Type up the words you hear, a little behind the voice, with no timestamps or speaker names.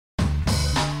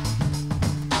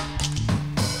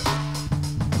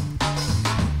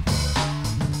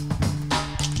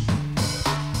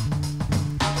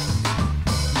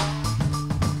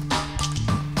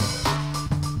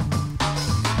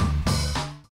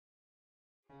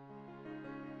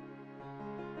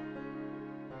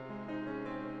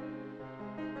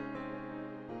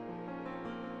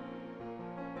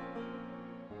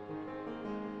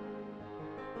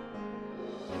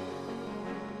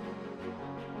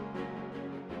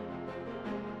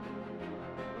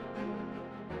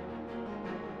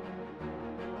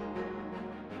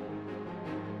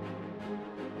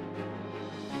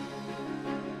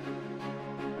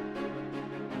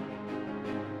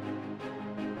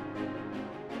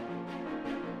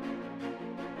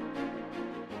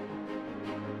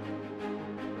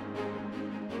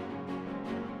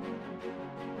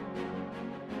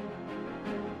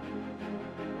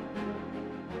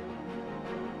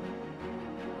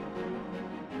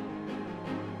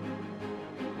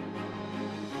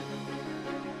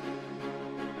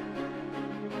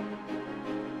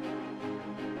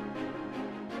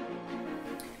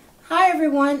Hi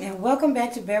everyone, and welcome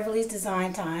back to Beverly's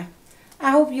Design Time.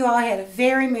 I hope you all had a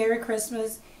very Merry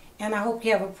Christmas, and I hope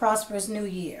you have a prosperous New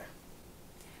Year.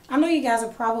 I know you guys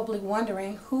are probably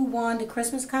wondering who won the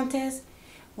Christmas contest.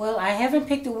 Well, I haven't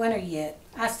picked a winner yet.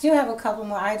 I still have a couple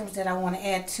more items that I want to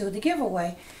add to the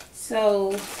giveaway.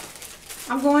 So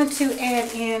I'm going to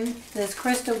add in this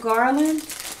crystal garland.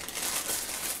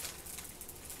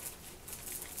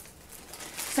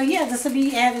 So yeah, this will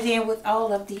be added in with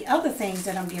all of the other things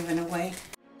that I'm giving away.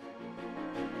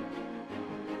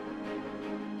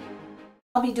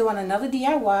 I'll be doing another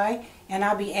DIY, and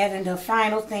I'll be adding the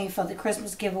final thing for the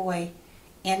Christmas giveaway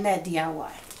in that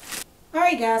DIY.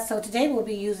 Alright guys, so today we'll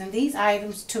be using these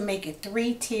items to make a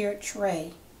 3-tiered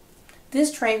tray.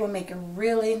 This tray will make a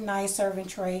really nice serving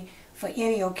tray for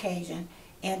any occasion.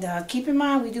 And keep in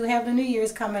mind, we do have the New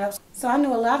Year's coming up. So I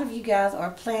know a lot of you guys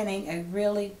are planning a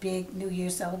really big New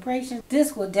Year's celebration.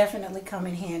 This will definitely come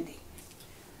in handy.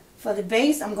 For the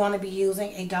base, I'm going to be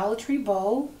using a Dollar Tree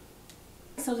bowl.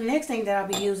 So the next thing that I'll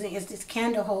be using is this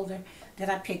candle holder that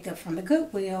I picked up from the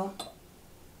Goodwill.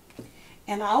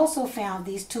 And I also found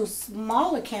these two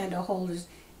smaller candle holders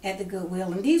at the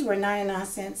Goodwill. And these were 99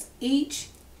 cents each.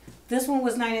 This one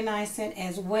was 99 cents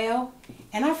as well.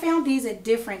 And I found these at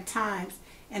different times.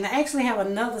 And I actually have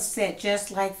another set just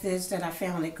like this that I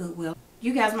found at Goodwill.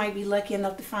 You guys might be lucky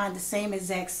enough to find the same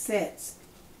exact sets.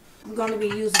 I'm going to be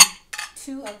using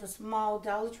 2 of the small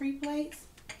Dollar Tree plates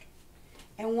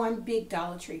and 1 big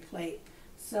Dollar Tree plate.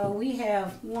 So we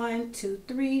have 1, 2,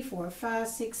 3, 4, 5,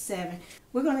 6, 7.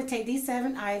 We're going to take these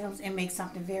 7 items and make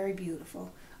something very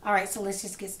beautiful. Alright, so let's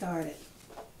just get started.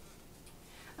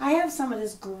 I have some of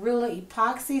this Gorilla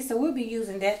epoxy, so we'll be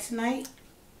using that tonight.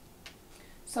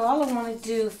 So all I want to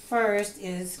do first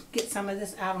is get some of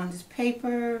this out on this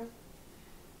paper.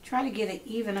 Try to get an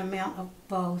even amount of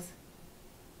both.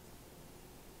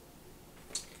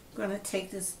 I'm going to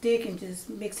take this stick and just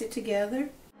mix it together.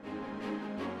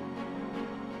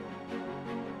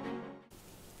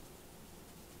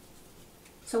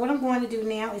 So what I'm going to do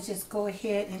now is just go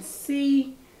ahead and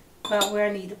see about where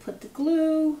I need to put the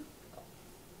glue.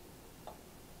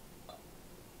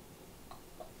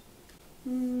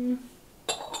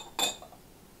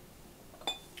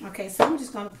 Okay, so I'm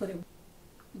just going to put it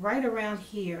right around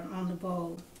here on the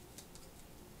bowl.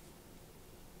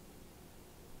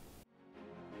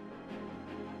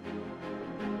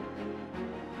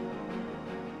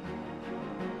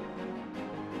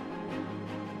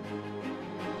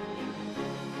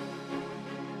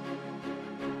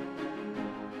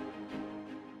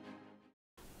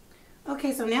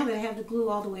 Okay, so now that I have the glue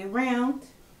all the way around,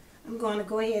 I'm going to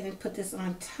go ahead and put this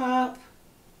on top.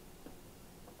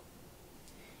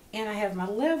 And I have my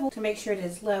level to make sure that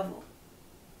it's level.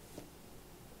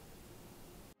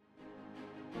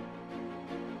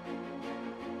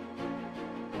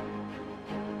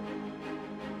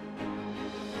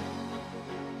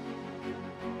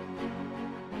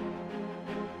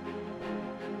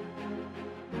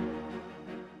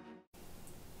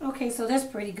 Okay, so that's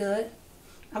pretty good.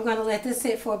 I'm going to let this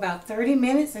sit for about 30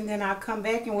 minutes and then I'll come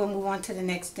back and we'll move on to the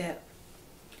next step.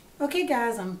 Okay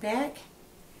guys, I'm back.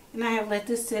 And I have let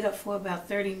this sit up for about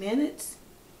 30 minutes.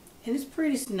 And it's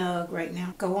pretty snug right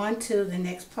now. Go on to the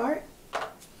next part.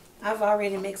 I've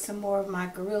already mixed some more of my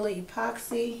Gorilla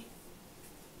epoxy.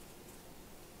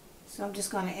 So I'm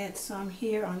just going to add some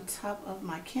here on top of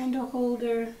my candle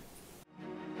holder.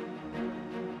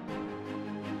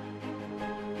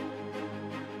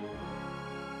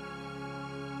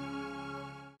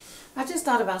 I just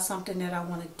thought about something that I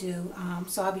want to do,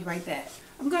 so I'll be right back.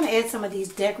 I'm going to add some of these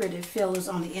decorative fillers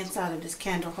on the inside of this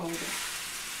candle holder,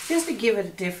 just to give it a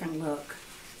different look.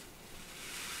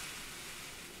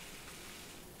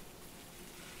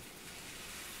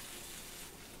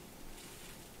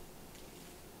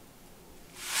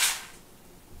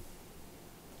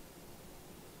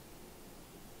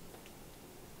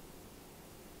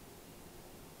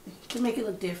 To make it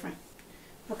look different.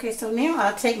 Okay, so now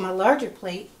I'll take my larger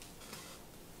plate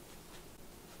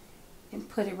and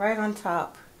put it right on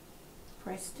top.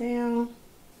 Press down.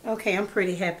 Okay, I'm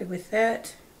pretty happy with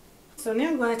that. So now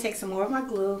I'm going to take some more of my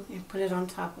glue and put it on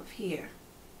top of here.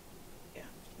 Yeah.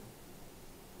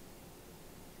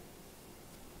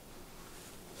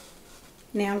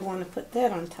 Now I'm going to put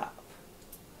that on top.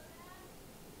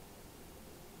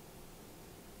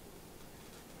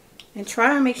 And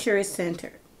try and make sure it's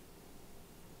centered.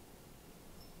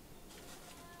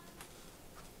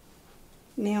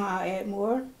 Now I'll add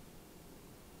more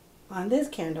on this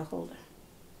candle holder.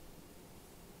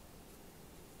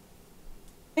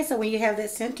 Okay, so when you have that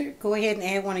centered, go ahead and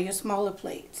add one of your smaller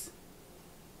plates.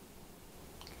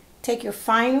 Take your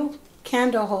final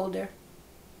candle holder.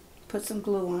 Put some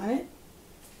glue on it.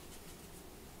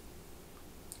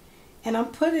 And I'm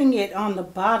putting it on the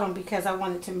bottom because I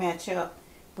want it to match up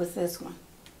with this one.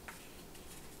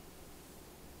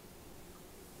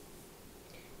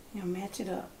 Now match it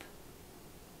up.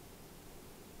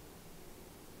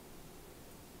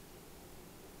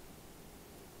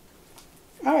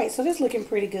 Alright, so this is looking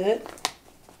pretty good.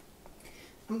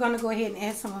 I'm going to go ahead and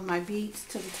add some of my beads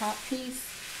to the top piece.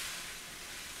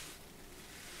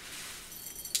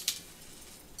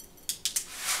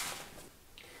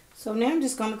 So now I'm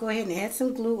just going to go ahead and add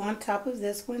some glue on top of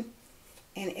this one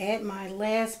and add my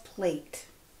last plate.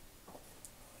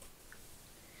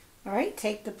 Alright,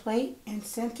 take the plate and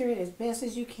center it as best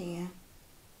as you can.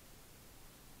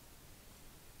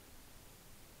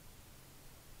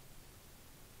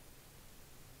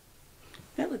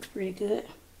 That looks pretty good.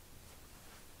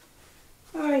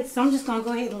 Alright, so I'm just going to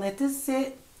go ahead and let this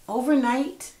sit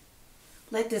overnight.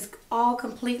 Let this all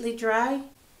completely dry.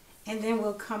 And then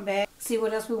we'll come back, see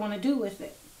what else we want to do with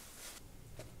it.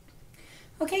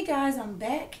 Okay guys, I'm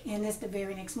back and it's the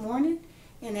very next morning.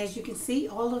 And as you can see,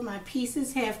 all of my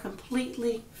pieces have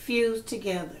completely fused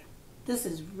together. This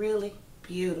is really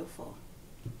beautiful.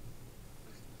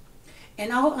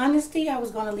 In all honesty, I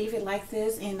was going to leave it like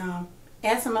this and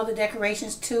add some other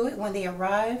decorations to it when they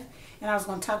arrive. And I was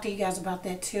going to talk to you guys about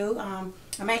that too. I'm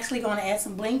actually going to add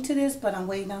some bling to this, but I'm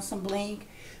waiting on some bling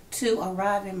to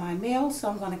arrive in my mail. So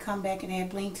I'm going to come back and add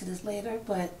bling to this later.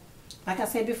 But like I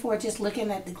said before, just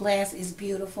looking at the glass is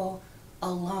beautiful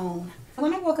alone.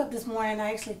 When I woke up this morning,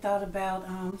 I actually thought about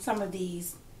some of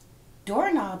these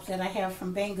doorknobs that I have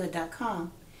from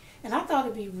banggood.com. And I thought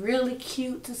it'd be really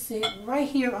cute to sit right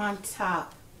here on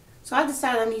top. So I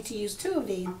decided I need to use 2 of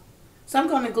these. So I'm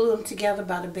going to glue them together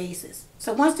by the bases.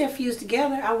 So once they're fused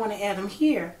together, I want to add them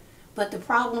here. But the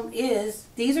problem is,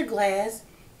 these are glass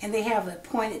and they have a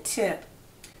pointed tip.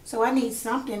 So I need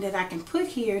something that I can put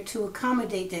here to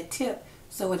accommodate that tip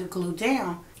so it'll glue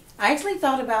down. I actually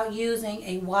thought about using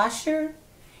a washer,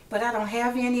 but I don't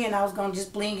have any and I was going to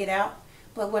just bling it out.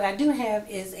 But what I do have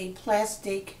is a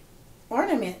plastic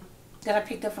ornament that I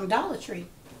picked up from Dollar Tree.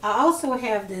 I also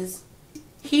have this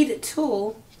heated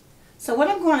tool. So what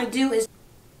I'm going to do is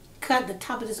cut the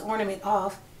top of this ornament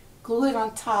off, glue it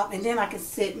on top, and then I can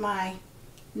sit my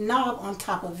knob on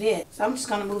top of it. So I'm just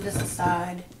going to move this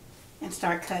aside and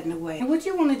start cutting away. And what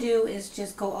you want to do is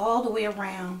just go all the way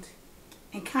around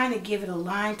and kind of give it a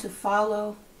line to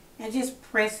follow and just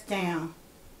press down.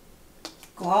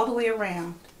 Go all the way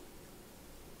around.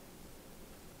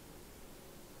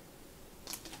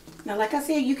 Now like I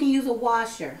said, you can use a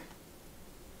washer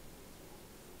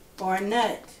or a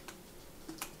nut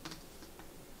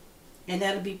and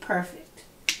that'll be perfect.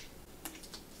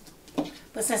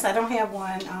 But since I don't have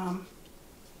one,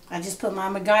 I just put my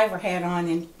MacGyver hat on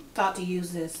and thought to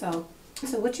use this. So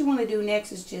what you want to do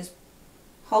next is just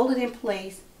hold it in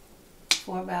place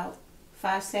for about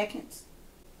 5 seconds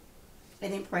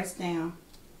and then press down.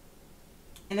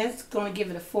 And that's going to give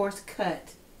it a forced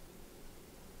cut.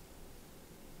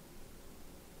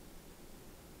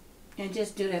 And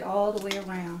just do that all the way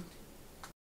around.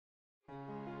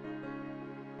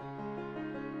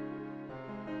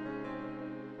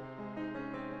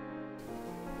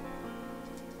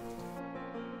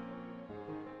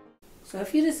 So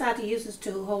if you decide to use this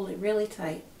tool, hold it really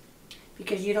tight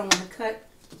because you don't want to cut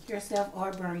yourself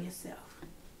or burn yourself.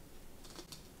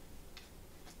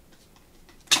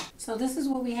 So this is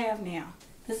what we have now.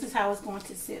 This is how it's going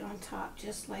to sit on top,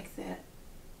 just like that.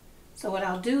 So what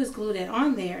I'll do is glue that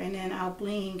on there and then I'll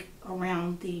bling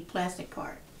around the plastic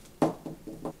part.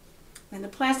 And the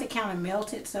plastic kind of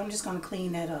melted, so I'm just going to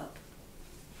clean that up.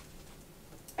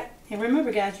 And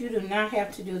remember guys, you do not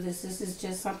have to do this. This is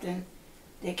just something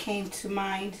that came to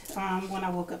mind when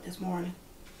I woke up this morning.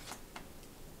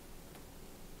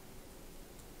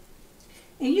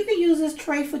 And you can use this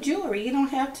tray for jewelry. You don't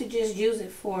have to just use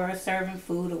it for serving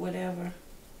food or whatever.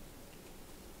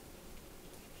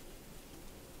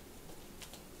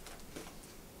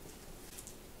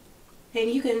 And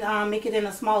you can make it in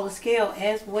a smaller scale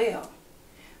as well.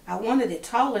 I wanted it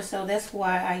taller, so that's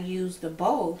why I used the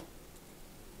bowl.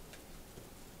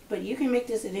 But you can make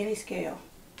this at any scale.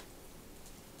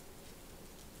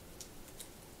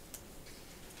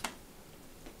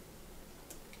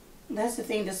 That's the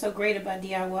thing that's so great about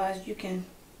DIYs. You can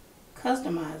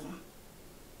customize them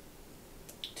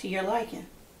to your liking.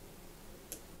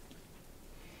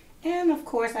 And of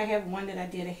course I have one that I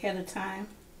did ahead of time.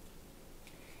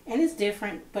 And it's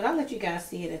different, but I'll let you guys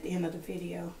see it at the end of the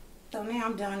video. So now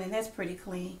I'm done and that's pretty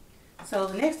clean. So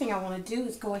the next thing I want to do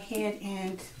is go ahead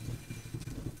and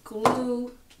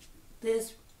glue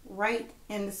this right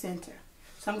in the center.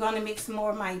 So I'm going to mix some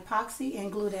more of my epoxy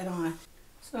and glue that on.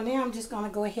 So now I'm just going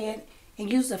to go ahead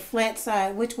and use the flat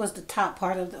side, which was the top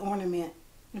part of the ornament,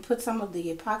 and put some of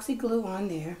the epoxy glue on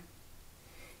there.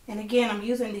 And again, I'm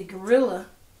using the Gorilla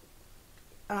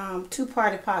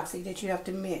two-part epoxy that you have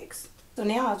to mix. So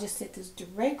now I'll just set this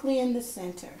directly in the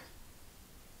center.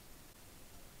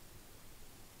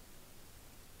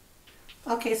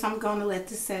 Okay, so I'm going to let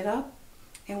this set up,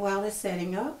 and while it's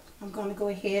setting up, I'm going to go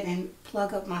ahead and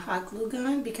plug up my hot glue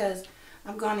gun because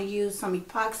I'm going to use some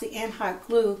epoxy and hot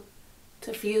glue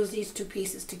to fuse these two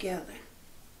pieces together.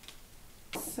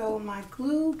 So my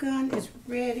glue gun is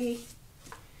ready.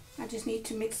 I just need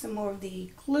to mix some more of the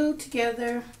glue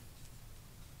together,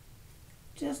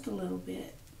 just a little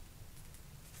bit.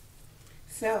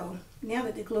 So now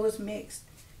that the glue is mixed,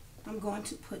 I'm going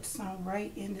to put some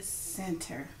right in the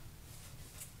center.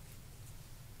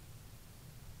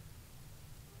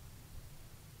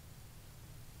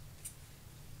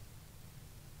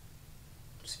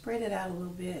 Spread it out a little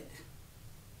bit.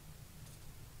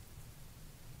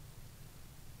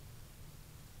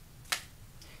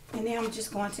 And now I'm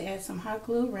just going to add some hot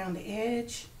glue around the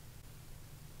edge.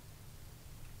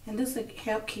 And this will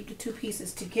help keep the two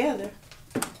pieces together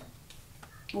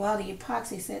while the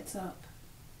epoxy sets up.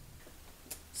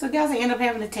 So guys, I ended up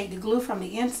having to take the glue from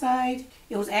the inside.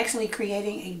 It was actually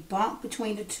creating a bump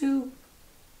between the two.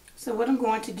 So what I'm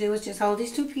going to do is just hold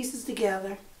these two pieces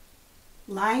together,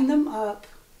 line them up,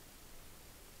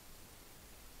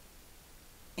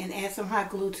 and add some hot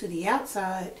glue to the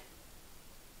outside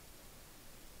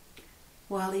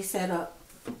while they set up.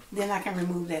 Then I can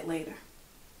remove that later.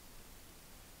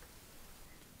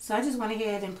 So I just went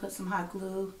ahead and put some hot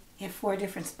glue in 4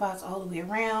 different spots all the way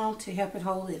around to help it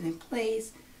hold it in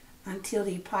place until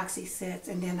the epoxy sets,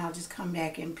 and then I'll just come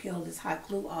back and peel this hot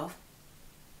glue off.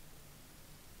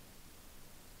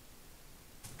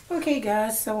 Okay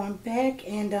guys, so I'm back,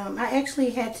 and I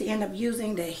actually had to end up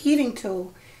using the heating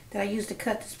tool that I used to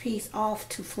cut this piece off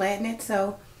to flatten it.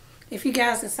 So if you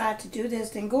guys decide to do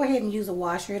this, then go ahead and use a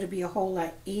washer. It'll be a whole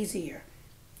lot easier.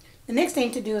 The next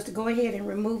thing to do is to go ahead and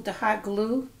remove the hot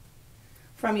glue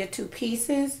from your two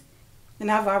pieces.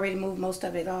 And I've already moved most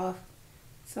of it off.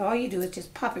 So all you do is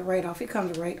just pop it right off. It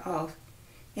comes right off.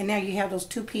 And now you have those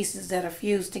two pieces that are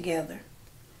fused together.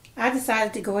 I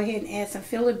decided to go ahead and add some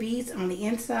filler beads on the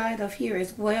inside of here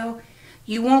as well.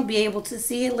 You won't be able to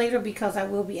see it later because I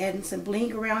will be adding some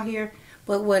bling around here.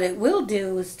 But what it will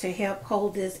do is to help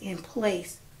hold this in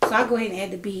place. So I'll go ahead and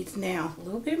add the beads now. A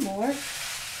little bit more.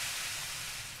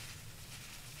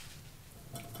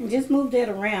 And just move that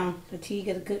around until you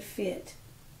get a good fit.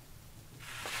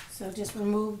 So just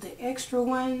remove the extra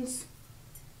ones.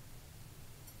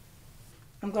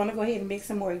 I'm going to go ahead and mix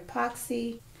some more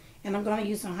epoxy. And I'm going to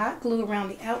use some hot glue around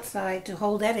the outside to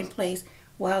hold that in place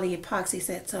while the epoxy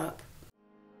sets up.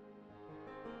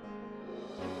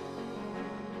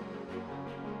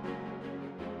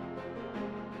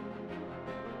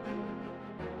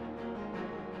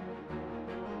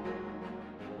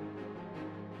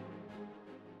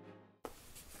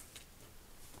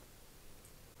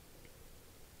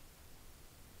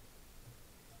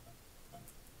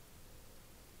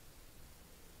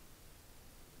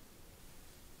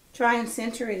 Try and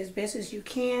center it as best as you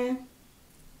can.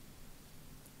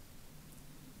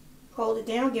 Hold it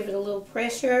down, give it a little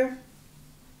pressure.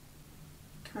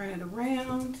 Turn it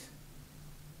around.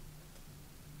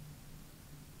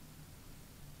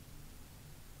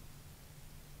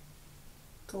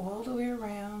 Go all the way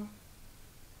around.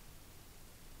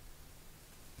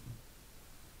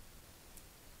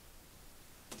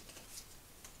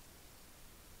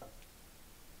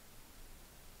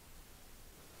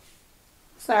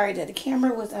 Sorry that the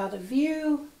camera was out of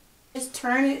view. Just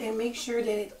turn it and make sure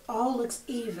that it all looks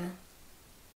even.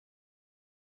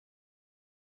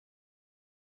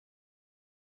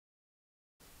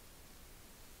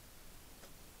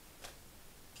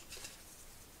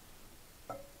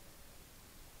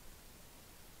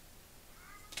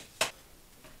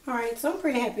 Alright, so I'm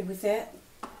pretty happy with that.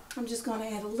 I'm just going to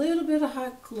add a little bit of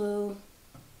hot glue.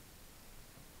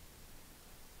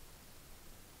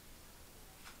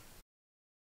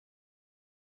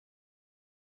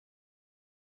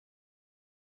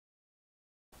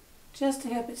 Just to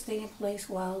help it stay in place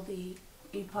while the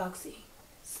epoxy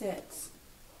sets.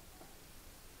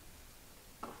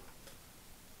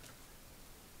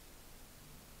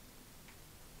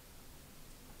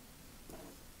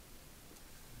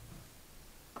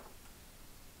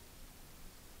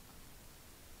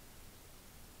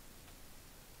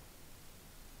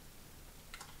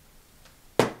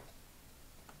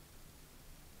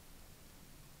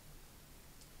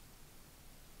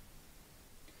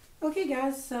 Okay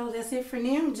guys, so that's it for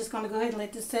now. I'm just going to go ahead and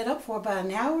let this set up for about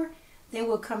an hour. Then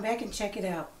we'll come back and check it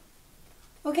out.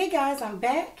 Okay guys, I'm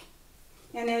back.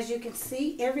 And as you can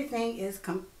see, everything is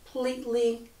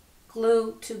completely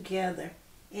glued together.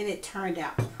 And it turned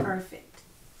out perfect.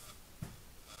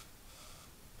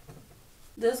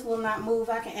 This will not move.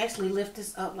 I can actually lift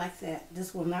this up like that.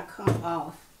 This will not come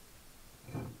off.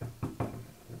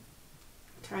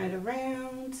 Turn it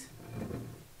around.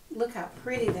 Look how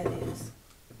pretty that is.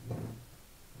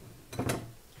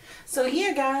 So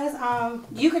here guys,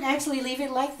 you can actually leave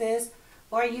it like this,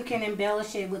 or you can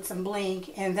embellish it with some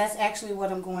bling, and that's actually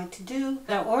what I'm going to do.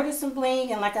 I ordered some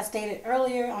bling, and like I stated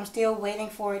earlier, I'm still waiting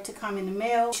for it to come in the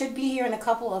mail. It should be here in a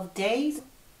couple of days,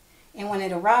 and when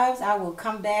it arrives, I will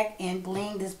come back and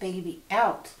bling this baby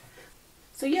out.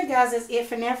 So yeah guys, that's it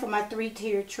for now for my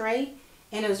 3-tier tray,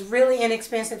 and it was really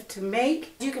inexpensive to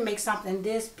make. You can make something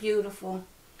this beautiful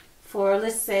for,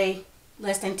 let's say,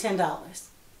 less than $10.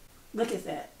 Look at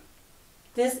that.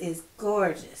 This is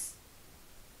gorgeous.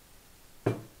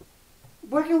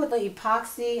 Working with the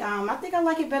epoxy, I think I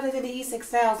like it better than the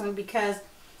E6000 because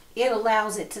it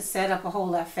allows it to set up a whole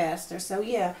lot faster. So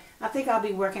yeah, I think I'll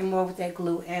be working more with that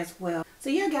glue as well. So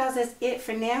yeah guys, that's it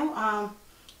for now.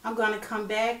 I'm going to come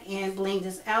back and bling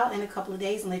this out in a couple of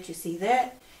days and let you see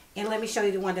that. And let me show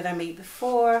you the one that I made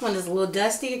before. This one is a little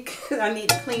dusty because I need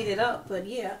to clean it up, but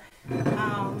yeah.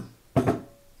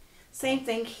 Same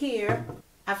thing here.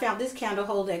 I found this candle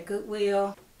holder at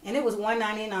Goodwill, and it was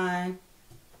 $1.99.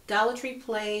 Dollar Tree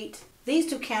plate. These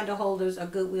two candle holders are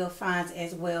Goodwill finds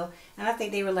as well, and I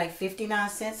think they were like 59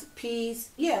 cents a piece.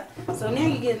 Yeah, so now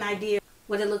you get an idea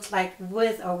what it looks like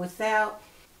with or without.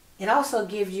 It also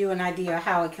gives you an idea of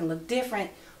how it can look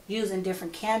different using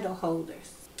different candle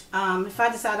holders. If I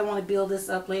decide I want to build this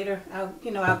up later,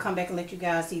 I'll come back and let you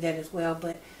guys see that as well.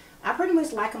 But I pretty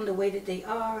much like them the way that they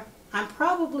are. I'm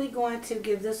probably going to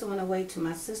give this one away to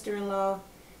my sister-in-law,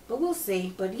 but we'll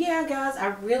see. But yeah guys,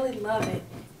 I really love it.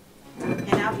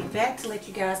 And I'll be back to let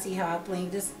you guys see how I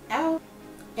bling this out.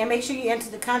 And make sure you enter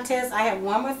the contest. I have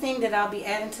one more thing that I'll be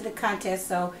adding to the contest,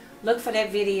 so look for that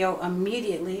video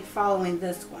immediately following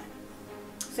this one.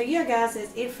 So yeah guys,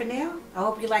 that's it for now. I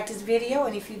hope you liked this video,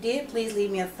 and if you did, please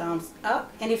leave me a thumbs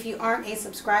up. And if you aren't a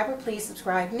subscriber, please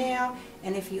subscribe now.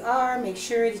 And if you are, make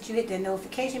sure that you hit that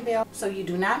notification bell so you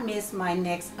do not miss my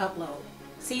next upload.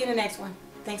 See you in the next one.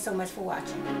 Thanks so much for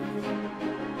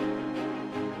watching.